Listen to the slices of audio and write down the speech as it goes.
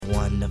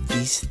One of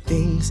these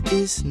things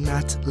is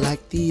not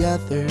like the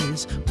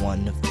others.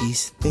 One of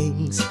these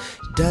things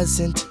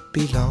doesn't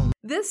belong.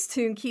 This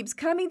tune keeps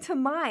coming to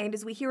mind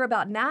as we hear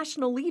about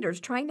national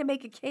leaders trying to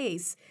make a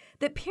case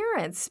that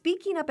parents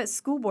speaking up at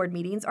school board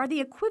meetings are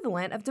the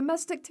equivalent of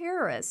domestic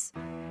terrorists.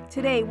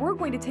 Today, we're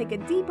going to take a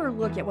deeper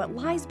look at what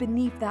lies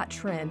beneath that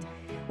trend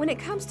when it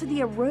comes to the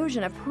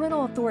erosion of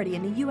parental authority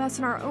in the U.S.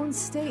 and our own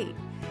state.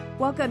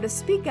 Welcome to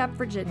Speak Up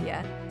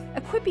Virginia,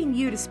 equipping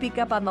you to speak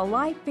up on the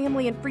life,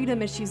 family, and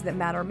freedom issues that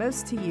matter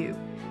most to you.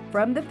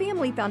 From the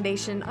Family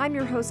Foundation, I'm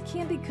your host,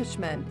 Candy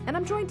Cushman, and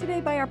I'm joined today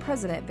by our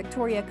president,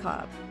 Victoria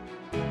Cobb.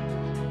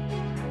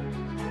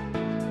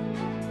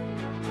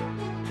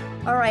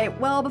 All right,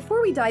 well,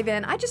 before we dive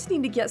in, I just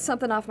need to get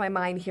something off my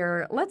mind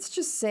here. Let's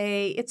just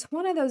say it's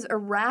one of those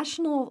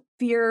irrational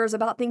fears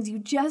about things you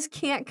just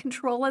can't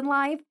control in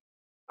life.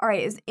 All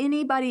right, is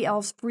anybody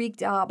else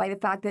freaked out by the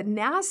fact that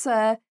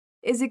NASA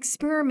is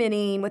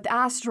experimenting with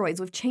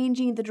asteroids, with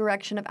changing the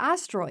direction of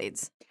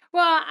asteroids?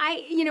 Well,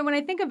 when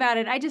I think about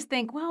it, I just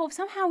think, well,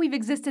 somehow we've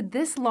existed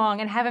this long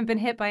and haven't been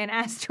hit by an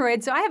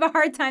asteroid. So I have a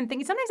hard time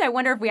thinking. Sometimes I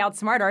wonder if we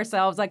outsmart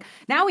ourselves. Like,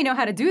 now we know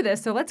how to do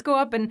this, so let's go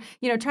up and,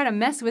 try to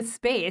mess with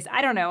space.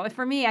 I don't know.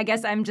 For me, I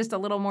guess I'm just a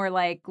little more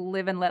like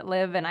live and let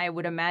live, and I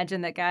would imagine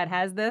that God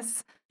has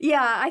this.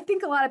 Yeah, I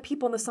think a lot of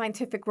people in the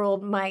scientific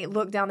world might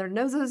look down their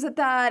noses at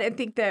that and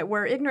think that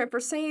we're ignorant for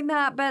saying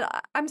that.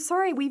 But I'm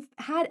sorry, we've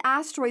had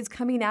asteroids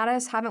coming at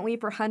us, haven't we,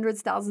 for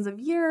hundreds, thousands of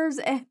years.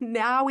 And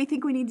now we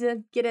think we need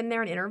to get in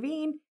there and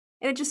intervene.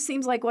 And it just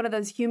seems like one of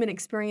those human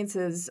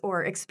experiences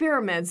or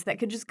experiments that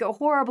could just go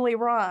horribly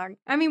wrong.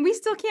 I mean, we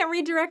still can't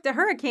redirect a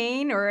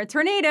hurricane or a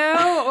tornado,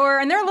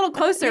 and they're a little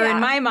closer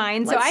in my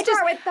mind. So Let's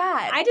start with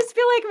that. I just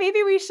feel like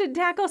maybe we should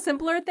tackle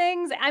simpler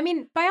things. I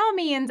mean, by all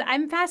means,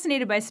 I'm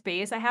fascinated by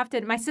space.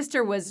 My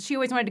sister she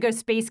always wanted to go to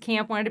space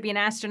camp, wanted to be an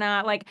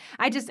astronaut. Like,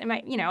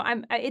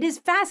 it is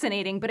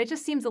fascinating, but it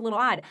just seems a little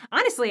odd.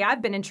 Honestly,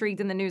 I've been intrigued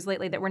in the news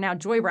lately that we're now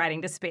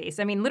joyriding to space.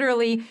 I mean,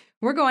 literally,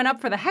 we're going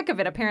up for the heck of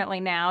it apparently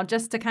now,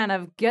 just to kind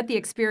of get the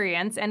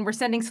experience. And we're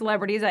sending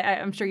celebrities.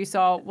 I'm sure you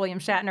saw William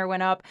Shatner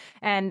went up,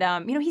 and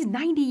he's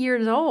 90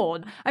 years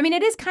old. I mean,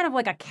 it is kind of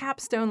like a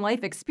capstone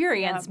life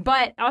experience,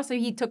 but also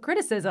he took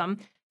criticism.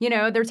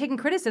 They're taking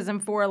criticism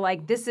for,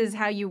 like, this is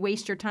how you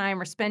waste your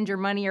time or spend your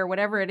money or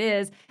whatever it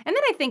is. And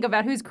then I think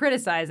about who's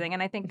criticizing,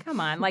 and I think, come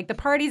on, like, the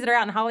parties that are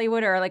out in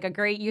Hollywood are, like, a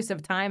great use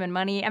of time and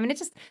money. I mean,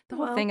 the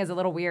whole thing is a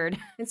little weird.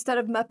 Instead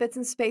of Muppets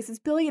in space, it's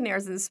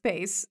billionaires in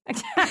space.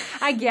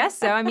 I guess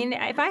so. I mean,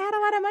 if I had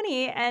a lot of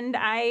money and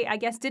I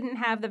guess didn't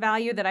have the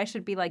value that I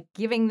should be, like,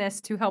 giving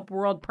this to help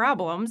world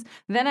problems,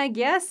 then I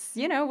guess,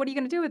 what are you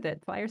going to do with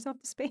it? Fly yourself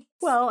to space?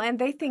 Well, and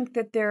they think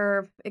that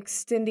they're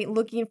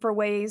looking for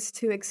ways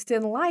to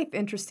extend life,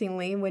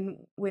 interestingly,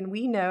 when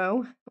we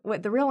know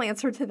what the real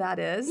answer to that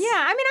is. Yeah,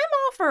 I mean, I'm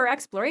all for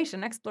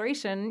exploration.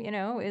 Exploration,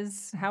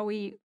 is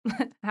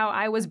how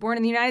I was born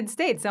in the United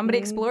States. Somebody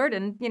explored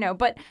and,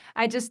 but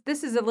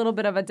this is a little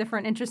bit of a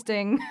different,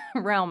 interesting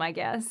realm, I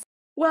guess.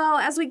 Well,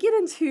 as we get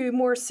into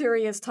more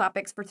serious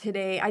topics for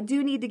today, I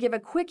do need to give a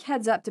quick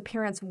heads up to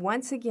parents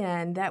once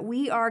again that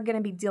we are going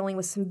to be dealing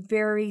with some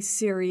very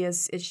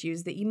serious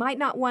issues that you might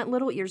not want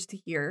little ears to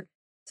hear.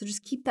 So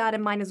just keep that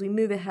in mind as we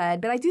move ahead.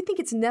 But I do think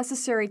it's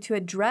necessary to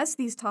address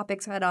these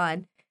topics head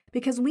on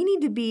because we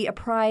need to be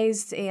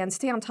apprised and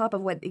stay on top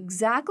of what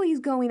exactly is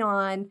going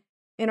on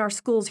in our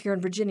schools here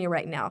in Virginia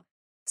right now.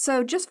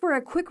 So just for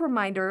a quick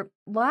reminder,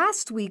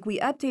 last week we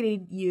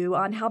updated you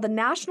on how the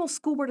National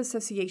School Board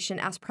Association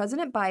asked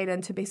President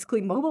Biden to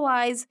basically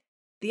mobilize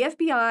the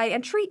FBI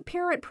and treat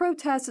parent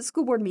protests at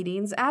school board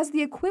meetings as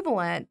the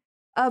equivalent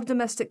of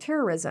domestic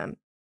terrorism.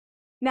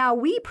 Now,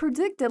 we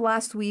predicted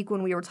last week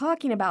when we were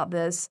talking about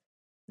this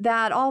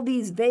that all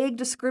these vague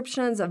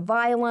descriptions of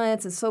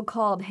violence and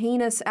so-called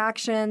heinous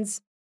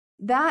actions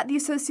that the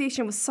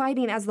association was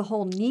citing as the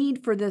whole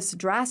need for this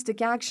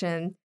drastic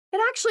action, it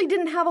actually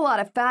didn't have a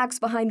lot of facts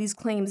behind these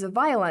claims of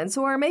violence,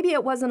 or maybe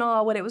it wasn't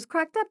all what it was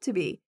cracked up to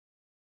be.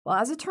 Well,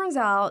 as it turns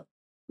out,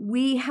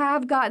 we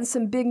have gotten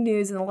some big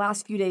news in the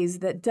last few days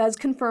that does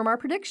confirm our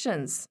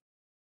predictions.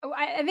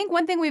 I think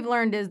one thing we've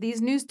learned is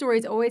these news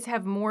stories always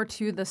have more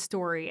to the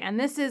story. And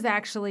this is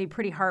actually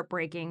pretty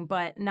heartbreaking,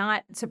 but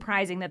not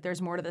surprising that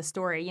there's more to the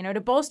story.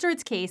 To bolster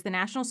its case, the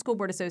National School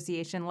Board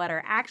Association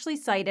letter actually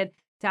cited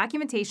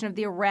documentation of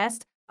the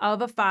arrest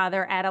of a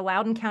father at a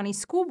Loudoun County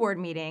school board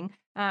meeting.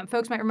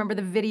 Folks might remember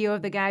the video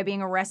of the guy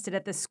being arrested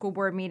at this school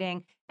board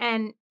meeting.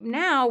 And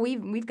now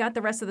we've got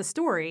the rest of the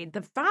story.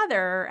 The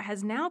father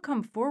has now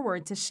come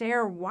forward to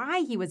share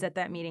why he was at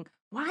that meeting,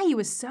 why he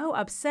was so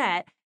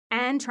upset,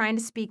 and trying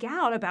to speak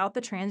out about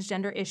the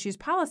transgender issues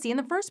policy in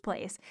the first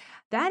place.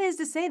 That is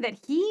to say that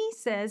he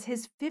says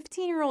his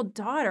 15-year-old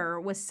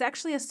daughter was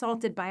sexually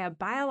assaulted by a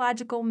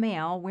biological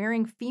male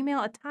wearing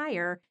female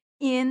attire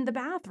in the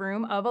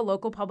bathroom of a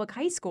local public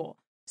high school.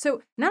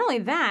 So not only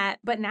that,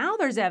 but now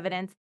there's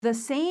evidence the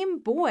same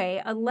boy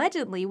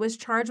allegedly was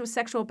charged with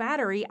sexual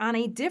battery on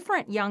a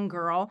different young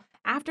girl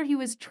after he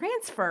was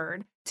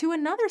transferred to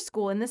another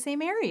school in the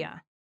same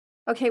area.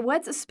 Okay,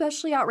 what's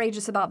especially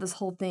outrageous about this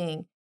whole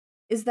thing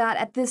is that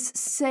at this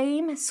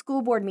same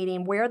school board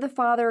meeting where the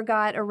father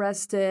got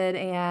arrested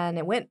and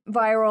it went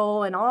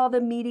viral and all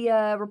the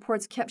media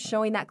reports kept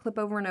showing that clip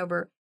over and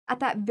over, at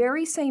that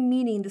very same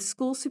meeting, the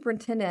school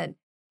superintendent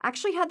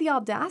actually had the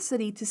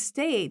audacity to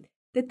state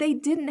that they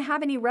didn't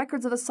have any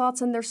records of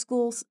assaults in their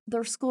school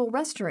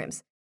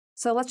restrooms.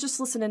 So let's just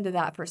listen into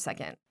that for a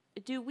second.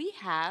 Do we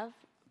have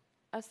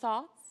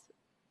assaults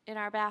in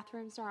our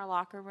bathrooms or our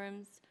locker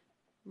rooms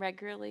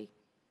regularly?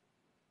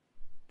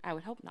 I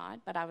would hope not,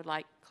 but I would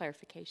like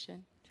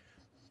clarification.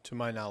 To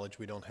my knowledge,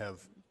 we don't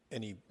have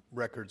any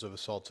records of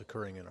assaults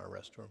occurring in our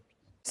restrooms.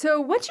 So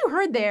what you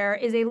heard there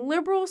is a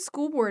liberal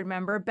school board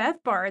member,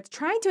 Beth Bartz,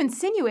 trying to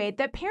insinuate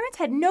that parents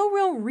had no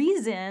real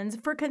reasons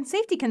for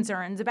safety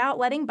concerns about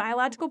letting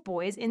biological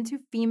boys into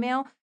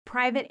female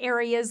private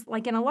areas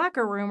like in a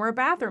locker room or a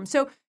bathroom.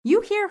 So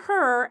you hear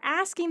her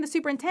asking the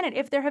superintendent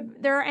if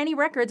there are any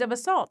records of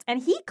assault,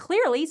 and he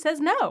clearly says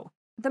no.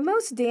 The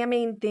most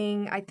damning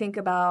thing I think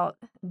about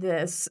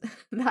that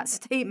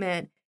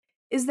statement,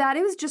 is that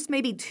it was just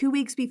maybe 2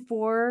 weeks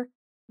before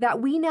that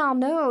we now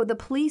know the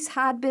police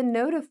had been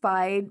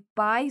notified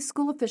by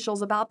school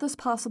officials about this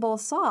possible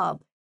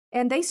assault.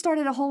 And they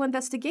started a whole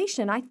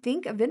investigation. I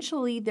think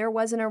eventually there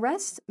was an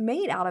arrest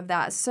made out of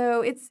that.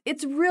 So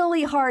it's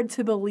really hard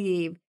to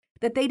believe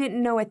that they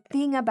didn't know a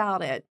thing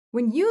about it.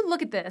 When you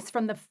look at this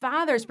from the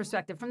father's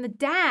perspective, from the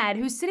dad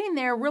who's sitting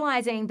there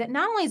realizing that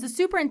not only is the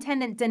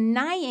superintendent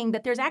denying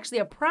that there's actually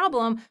a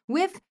problem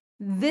with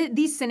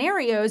these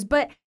scenarios,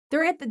 but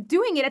they're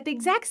doing it at the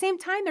exact same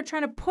time they're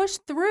trying to push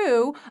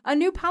through a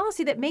new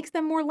policy that makes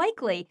them more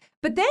likely.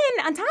 But then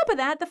on top of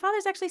that, the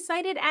father's actually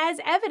cited as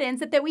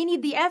evidence that we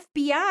need the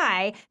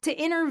FBI to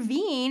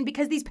intervene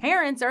because these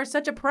parents are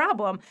such a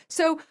problem.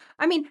 So,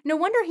 I mean, no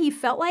wonder he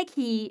felt like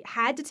he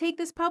had to take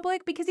this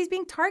public, because he's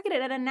being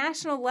targeted at a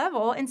national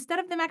level instead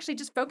of them actually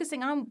just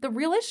focusing on the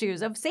real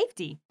issues of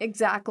safety.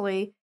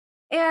 Exactly.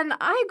 And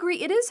I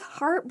agree, it is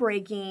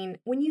heartbreaking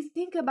when you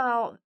think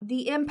about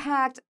the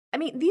impact. I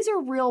mean, these are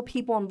real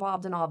people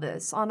involved in all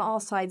this, on all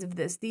sides of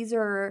this. These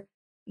are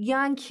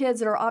young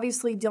kids that are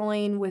obviously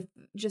dealing with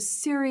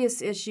just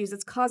serious issues.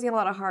 It's causing a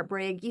lot of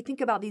heartbreak. You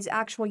think about these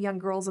actual young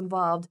girls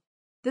involved.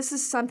 This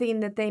is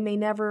something that they may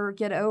never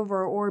get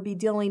over or be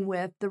dealing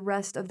with the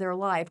rest of their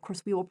life. Of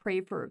course, we will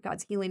pray for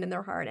God's healing in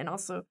their heart, and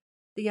also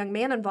the young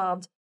man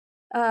involved.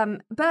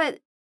 But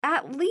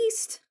at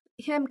least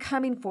him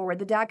coming forward,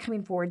 the dad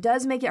coming forward,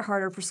 does make it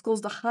harder for schools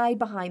to hide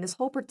behind this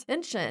whole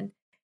pretension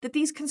that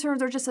these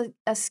concerns are just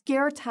a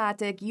scare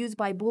tactic used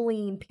by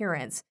bullying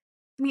parents.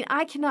 I mean,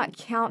 I cannot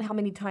count how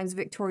many times,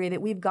 Victoria,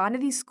 that we've gone to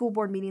these school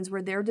board meetings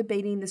where they're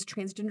debating this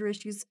transgender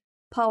issues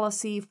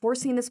policy,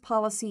 forcing this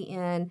policy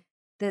in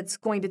that's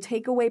going to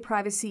take away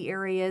privacy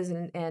areas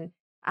and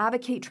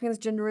advocate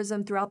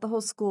transgenderism throughout the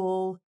whole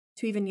school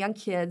to even young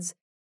kids.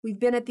 We've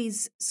been at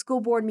these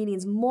school board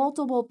meetings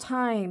multiple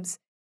times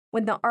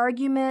when the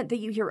argument that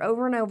you hear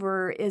over and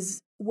over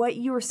is what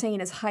you were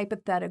saying is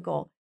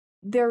hypothetical.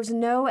 There's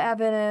no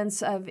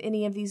evidence of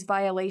any of these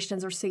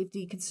violations or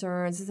safety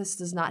concerns. This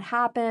does not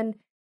happen.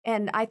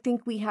 And I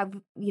think we have,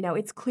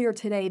 it's clear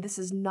today this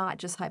is not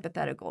just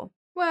hypothetical.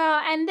 Well,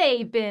 and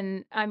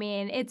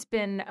it's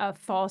been a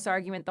false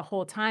argument the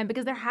whole time,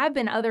 because there have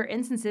been other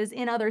instances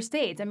in other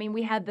states. I mean,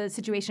 we had the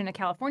situation at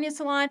California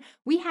Salon.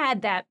 We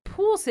had that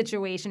pool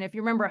situation, if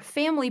you remember, a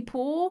family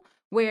pool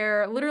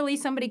where literally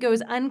somebody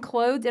goes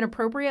unclothed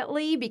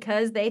inappropriately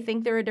because they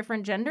think they're a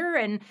different gender.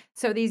 And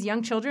so these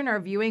young children are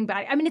viewing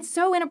it's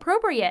so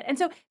inappropriate. And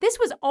so this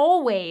was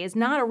always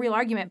not a real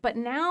argument. But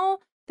now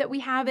that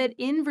we have it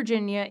in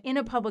Virginia in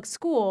a public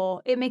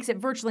school, it makes it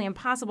virtually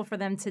impossible for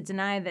them to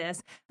deny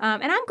this.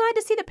 And I'm glad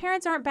to see the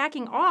parents aren't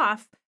backing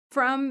off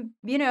from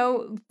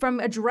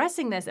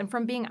addressing this and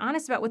from being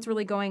honest about what's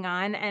really going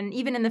on. And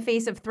even in the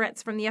face of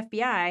threats from the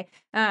FBI,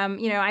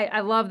 I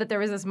love that there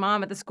was this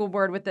mom at the school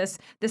board with this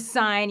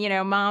sign,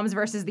 moms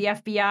versus the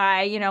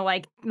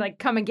FBI, like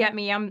come and get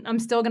me. I'm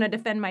still going to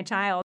defend my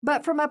child.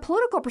 But from a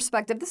political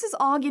perspective, this is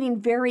all getting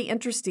very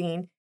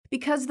interesting,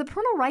 because the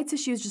parental rights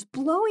issue is just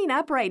blowing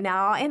up right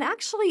now. And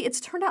actually, it's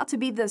turned out to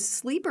be the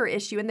sleeper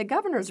issue in the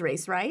governor's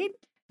race, right?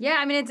 Yeah,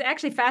 I mean, it's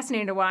actually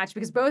fascinating to watch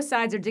because both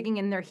sides are digging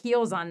in their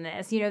heels on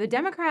this. The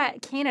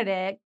Democrat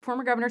candidate,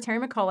 former Governor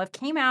Terry McAuliffe,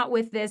 came out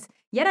with this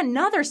yet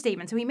another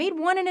statement. So he made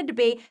one in a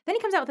debate, then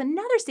he comes out with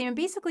another statement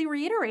basically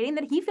reiterating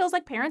that he feels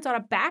like parents ought to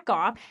back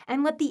off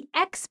and let the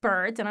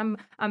experts, and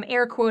I'm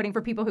air quoting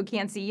for people who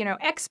can't see,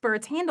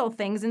 experts handle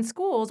things in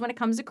schools when it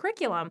comes to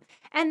curriculum.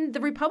 And the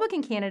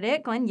Republican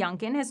candidate, Glenn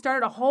Youngkin, has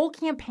started a whole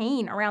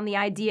campaign around the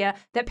idea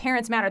that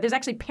parents matter. There's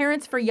actually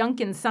Parents for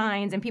Youngkin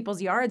signs in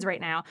people's yards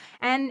right now.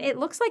 And it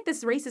looks like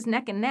this race is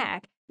neck and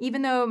neck,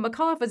 even though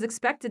McAuliffe was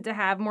expected to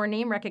have more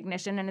name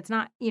recognition, and it's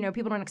not,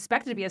 people don't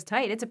expect it to be as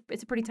tight.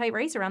 It's a pretty tight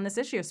race around this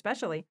issue,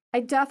 especially. I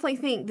definitely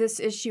think this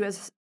issue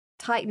has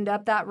tightened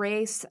up that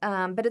race,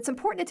 but it's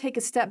important to take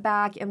a step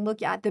back and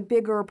look at the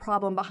bigger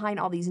problem behind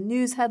all these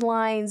news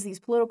headlines, these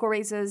political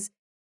races.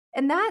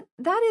 And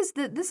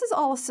this is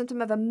all a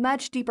symptom of a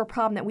much deeper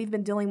problem that we've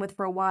been dealing with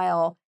for a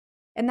while.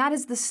 and that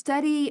is the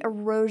steady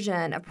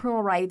erosion of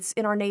parental rights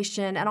in our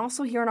nation and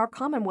also here in our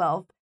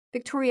Commonwealth.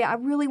 Victoria, I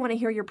really want to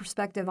hear your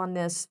perspective on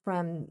this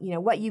from,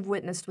 what you've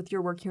witnessed with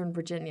your work here in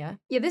Virginia.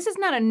 Yeah, this is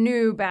not a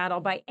new battle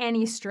by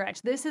any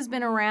stretch. This has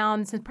been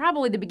around since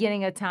probably the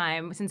beginning of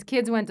time, since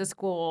kids went to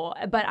school.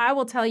 But I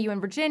will tell you, in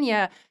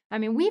Virginia,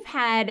 we've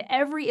had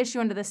every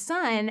issue under the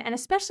sun, and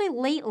especially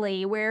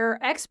lately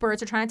where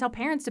experts are trying to tell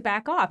parents to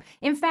back off.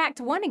 In fact,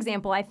 one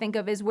example I think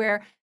of is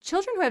where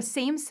children who have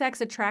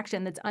same-sex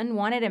attraction that's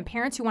unwanted and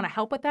parents who want to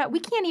help with that,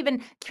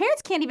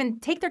 parents can't even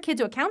take their kid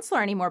to a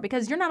counselor anymore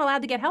because you're not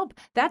allowed to get help.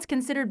 That's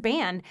considered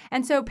banned.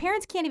 And so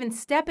parents can't even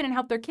step in and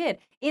help their kid.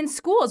 In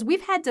schools,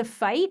 we've had to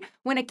fight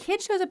when a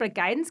kid shows up at a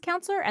guidance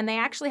counselor and they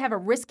actually have a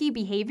risky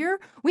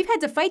behavior. We've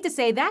had to fight to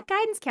say that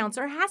guidance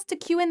counselor has to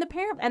cue in the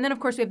parent. And then, of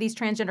course, we have these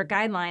transgender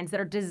guidelines that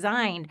are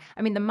designed.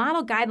 The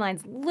model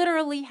guidelines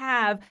literally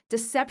have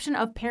deception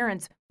of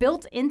parents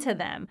built into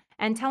them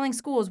and telling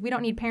schools we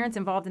don't need parents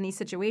involved in these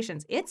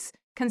situations. It's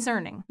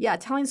concerning. Yeah,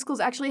 telling schools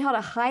actually how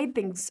to hide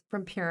things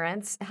from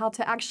parents, how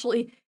to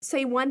actually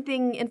say one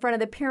thing in front of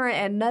the parent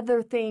and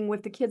another thing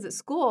with the kids at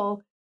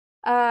school.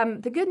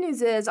 The good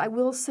news is I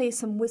will say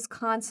some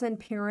Wisconsin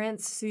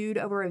parents sued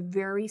over a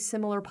very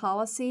similar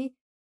policy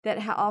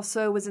that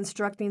also was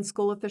instructing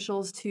school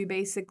officials to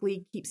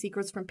basically keep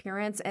secrets from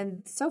parents.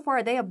 And so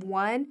far they have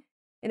won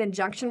an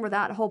injunction where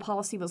that whole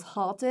policy was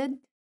halted.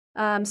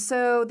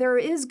 So there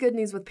is good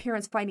news with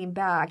parents fighting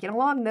back. And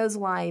along those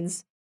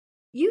lines,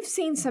 you've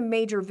seen some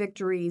major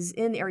victories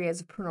in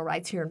areas of parental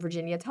rights here in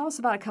Virginia. Tell us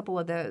about a couple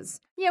of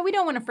those. Yeah, we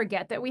don't want to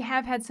forget that we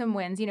have had some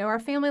wins. Our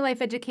family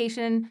life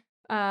education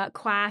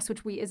class,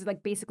 which is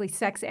like basically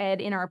sex ed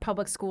in our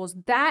public schools,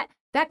 that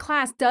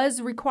class does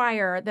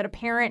require that a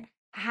parent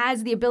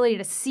has the ability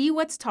to see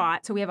what's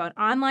taught. So we have an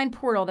online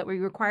portal that we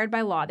required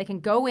by law. They can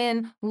go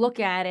in, look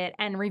at it,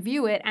 and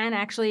review it, and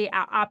actually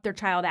opt their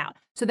child out.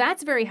 So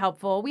that's very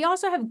helpful. We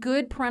also have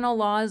good parental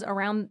laws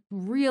around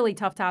really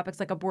tough topics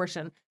like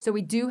abortion. So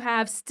we do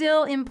have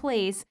still in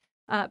place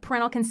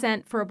parental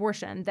consent for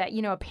abortion, that,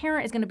 a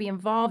parent is going to be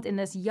involved in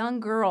this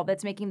young girl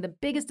that's making the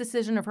biggest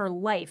decision of her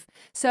life.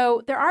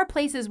 So there are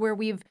places where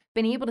we've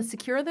been able to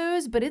secure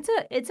those, but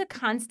it's a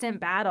constant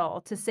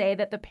battle to say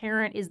that the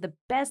parent is the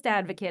best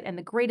advocate and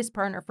the greatest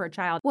partner for a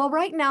child. Well,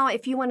 right now,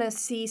 if you want to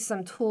see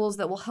some tools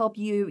that will help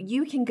you,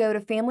 you can go to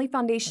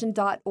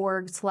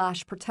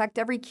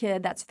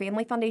familyfoundation.org/protecteverykid. That's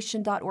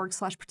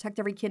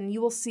familyfoundation.org/protecteverykid, and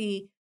you will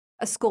see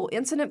a school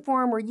incident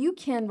form where you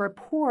can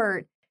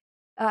report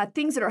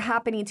things that are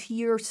happening to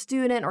your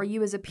student or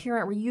you as a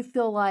parent where you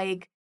feel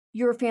like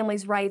your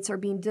family's rights are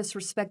being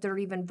disrespected or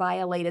even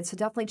violated. So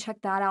definitely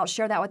check that out.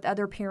 Share that with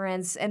other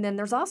parents. And then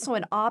there's also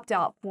an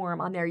opt-out form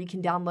on there you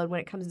can download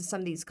when it comes to some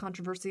of these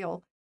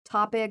controversial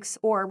topics,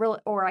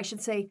 or I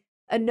should say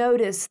a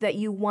notice that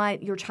you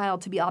want your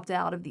child to be opted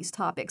out of these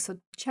topics. So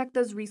check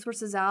those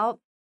resources out.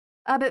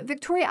 But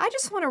Victoria, I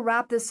just want to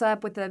wrap this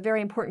up with a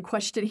very important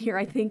question here,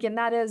 I think, and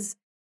that is,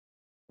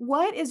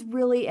 what is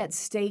really at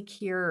stake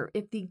here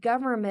if the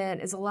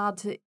government is allowed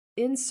to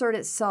insert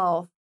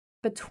itself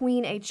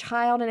between a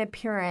child and a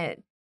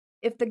parent?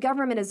 If the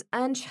government is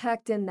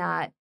unchecked in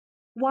that,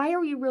 why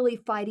are we really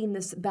fighting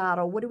this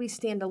battle? What do we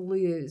stand to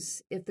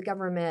lose if the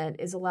government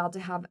is allowed to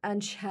have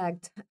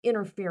unchecked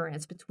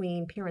interference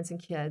between parents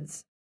and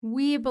kids?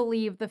 We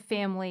believe the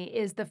family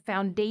is the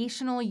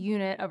foundational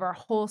unit of our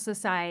whole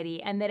society,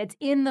 and that it's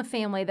in the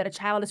family that a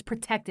child is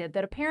protected,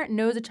 that a parent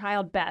knows a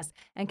child best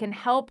and can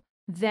help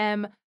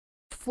them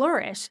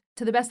flourish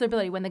to the best of their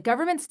ability. When the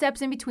government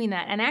steps in between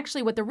that, and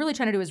actually what they're really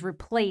trying to do is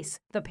replace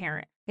the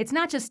parent. It's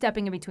not just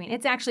stepping in between.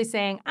 It's actually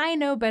saying, I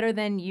know better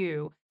than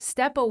you.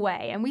 Step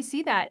away. And we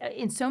see that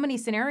in so many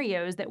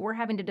scenarios that we're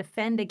having to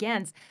defend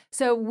against.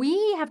 So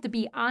we have to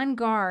be on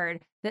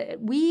guard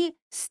that we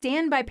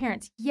stand by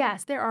parents.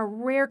 Yes, there are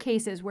rare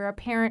cases where a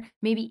parent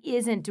maybe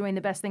isn't doing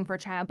the best thing for a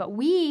child, but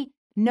we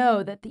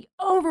know that the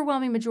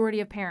overwhelming majority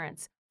of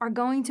parents are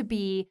going to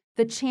be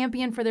the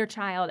champion for their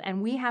child.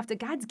 And we have to,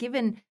 God's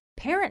given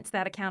parents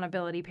that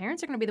accountability.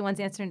 Parents are going to be the ones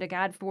answering to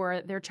God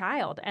for their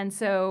child. And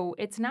so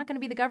it's not going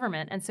to be the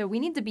government. And so we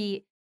need to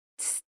be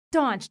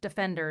staunch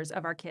defenders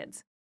of our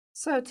kids.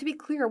 So to be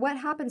clear, what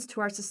happens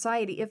to our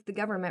society if the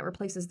government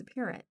replaces the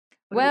parent?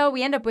 Well,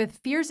 we end up with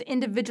fierce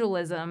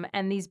individualism,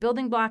 and these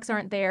building blocks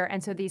aren't there.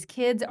 And so these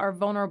kids are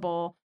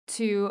vulnerable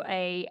to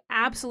a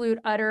absolute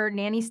utter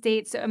nanny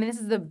state. So this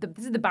is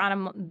the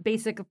bottom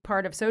basic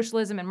part of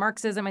socialism and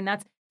Marxism, and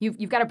that's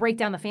you've got to break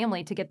down the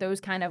family to get those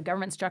kind of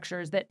government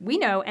structures that we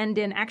know end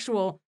in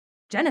actual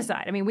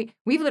genocide.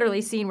 We've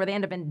literally seen where they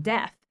end up in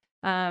death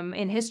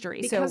in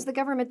history. Because the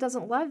government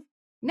doesn't love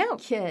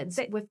kids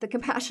with the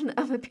compassion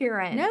of a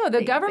parent. No,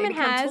 the government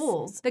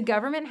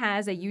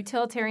has a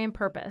utilitarian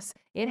purpose.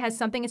 It has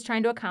something it's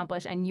trying to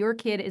accomplish, and your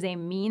kid is a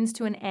means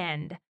to an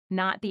end,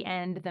 not the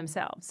end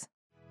themselves.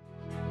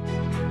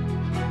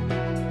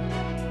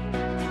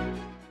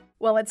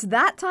 Well, it's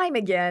that time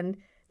again.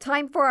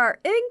 Time for our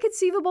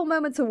Inconceivable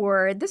Moments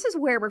Award. This is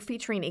where we're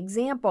featuring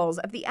examples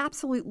of the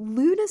absolute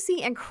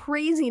lunacy and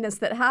craziness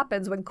that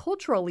happens when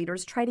cultural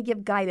leaders try to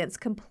give guidance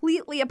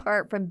completely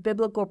apart from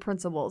biblical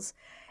principles.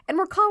 And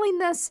we're calling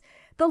this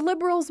the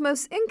Liberals'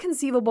 Most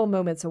Inconceivable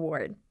Moments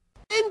Award.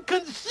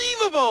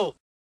 Inconceivable!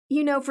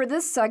 You know, for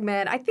this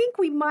segment, I think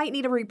we might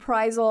need a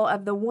reprisal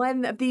of the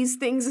One of These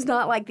Things Is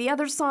Not Like the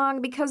Other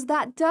song, because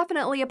that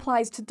definitely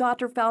applies to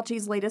Dr.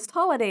 Fauci's latest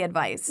holiday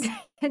advice.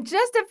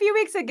 Just a few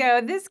weeks ago,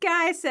 this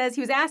guy says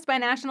he was asked by a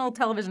national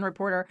television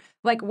reporter,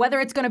 like, whether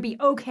it's going to be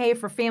okay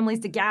for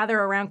families to gather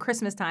around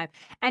Christmas time.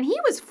 And he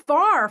was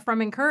far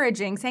from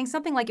encouraging, saying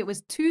something like it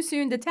was too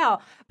soon to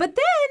tell. But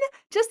then,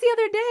 just the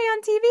other day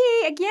on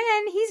TV,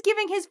 again, he's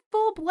giving his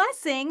full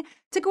blessing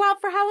to go out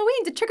for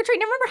Halloween, to trick-or-treat.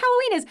 Now, remember,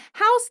 Halloween is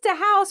house to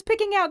house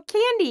picking out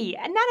candy,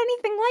 and not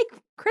anything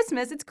like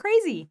Christmas. It's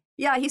crazy.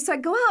 Yeah, he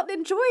said, go out and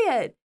enjoy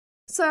it.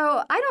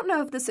 So I don't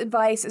know if this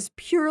advice is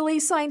purely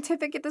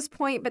scientific at this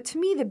point, but to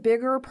me, the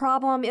bigger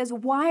problem is,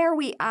 why are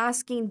we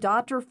asking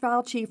Dr.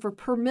 Fauci for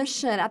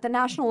permission at the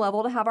national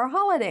level to have our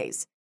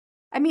holidays?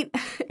 I mean,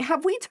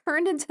 have we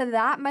turned into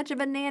that much of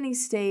a nanny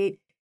state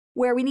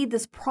where we need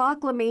this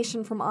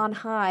proclamation from on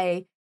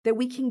high that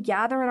we can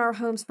gather in our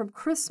homes for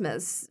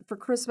Christmas?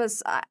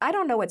 I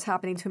don't know what's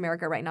happening to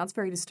America right now. It's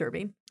very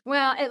disturbing.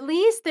 Well, at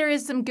least there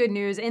is some good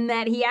news in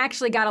that he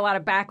actually got a lot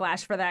of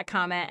backlash for that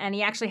comment, and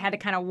he actually had to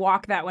kind of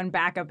walk that one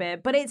back a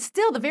bit. But it's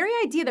still the very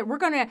idea that we're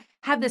going to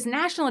have this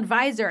national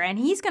advisor and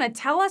he's going to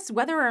tell us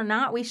whether or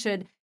not we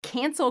should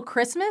cancel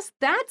Christmas.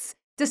 That's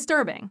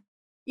disturbing.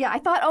 Yeah, I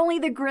thought only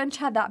the Grinch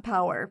had that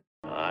power.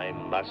 I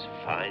must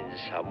find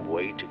some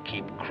way to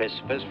keep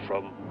Christmas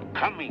from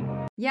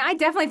coming. Yeah, I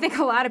definitely think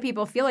a lot of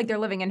people feel like they're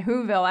living in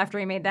Whoville after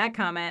he made that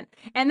comment.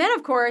 And then,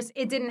 of course,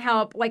 it didn't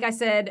help, like I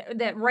said,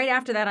 that right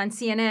after that on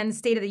CNN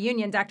State of the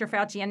Union, Dr.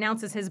 Fauci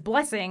announces his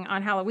blessing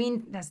on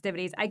Halloween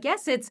festivities. I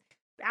guess it's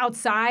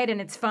outside and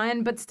it's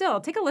fun, but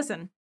still, take a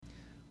listen.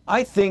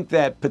 I think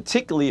that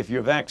particularly if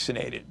you're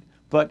vaccinated,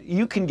 but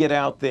you can get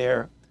out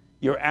there,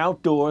 you're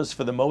outdoors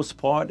for the most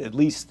part, at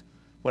least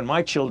when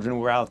my children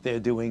were out there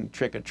doing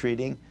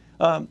trick-or-treating,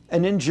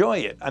 and enjoy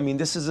it. I mean,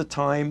 this is a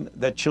time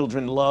that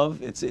children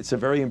love. It's a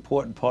very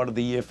important part of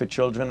the year for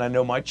children. I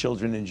know my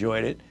children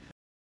enjoyed it.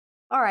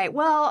 All right,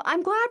 well,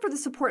 I'm glad for the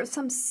support of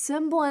some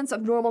semblance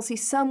of normalcy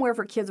somewhere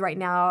for kids right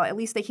now. At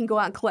least they can go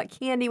out and collect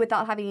candy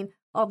without having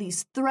all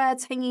these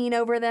threats hanging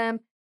over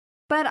them.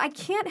 But I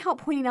can't help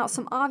pointing out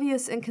some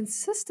obvious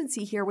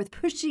inconsistency here with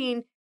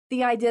pushing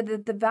the idea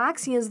that the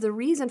vaccine is the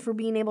reason for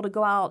being able to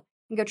go out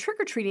and go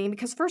trick-or-treating,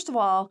 because first of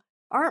all,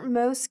 aren't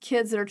most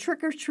kids that are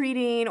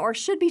trick-or-treating or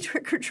should be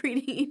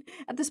trick-or-treating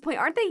at this point,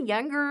 aren't they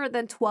younger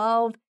than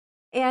 12?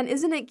 And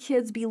isn't it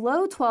kids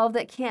below 12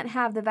 that can't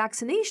have the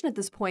vaccination at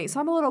this point? So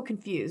I'm a little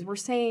confused. We're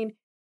saying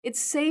it's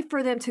safe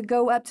for them to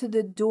go up to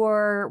the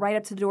door, right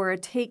up to the door,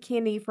 take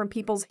candy from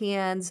people's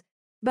hands,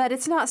 but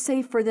it's not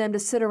safe for them to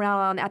sit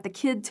around at the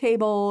kid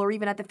table or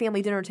even at the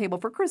family dinner table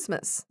for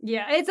Christmas.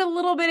 Yeah, it's a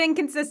little bit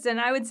inconsistent,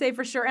 I would say,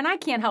 for sure. And I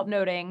can't help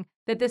noting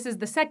that this is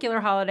the secular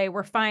holiday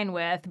we're fine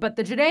with, but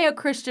the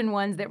Judeo-Christian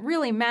ones that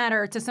really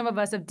matter to some of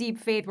us of deep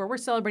faith, where we're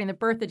celebrating the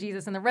birth of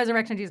Jesus and the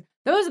resurrection of Jesus,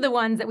 those are the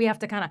ones that we have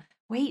to kind of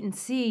wait and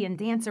see and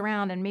dance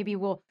around, and maybe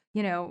we'll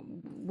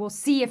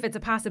see if it's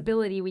a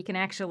possibility we can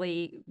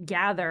actually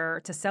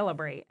gather to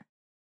celebrate.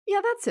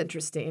 Yeah, that's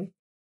interesting.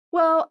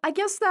 Well, I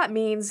guess that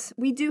means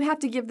we do have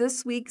to give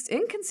this week's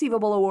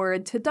Inconceivable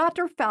Award to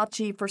Dr.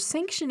 Fauci for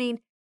sanctioning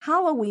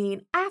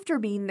Halloween after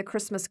being the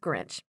Christmas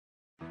Grinch.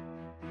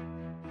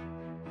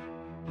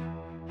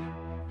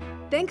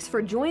 Thanks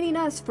for joining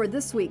us for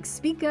this week's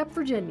Speak Up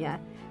Virginia,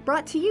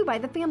 brought to you by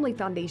the Family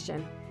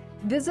Foundation.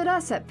 Visit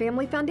us at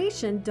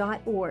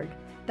familyfoundation.org.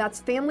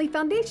 That's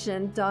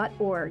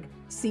familyfoundation.org.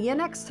 See you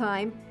next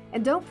time,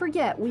 and don't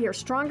forget, we are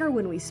stronger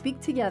when we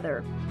speak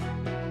together.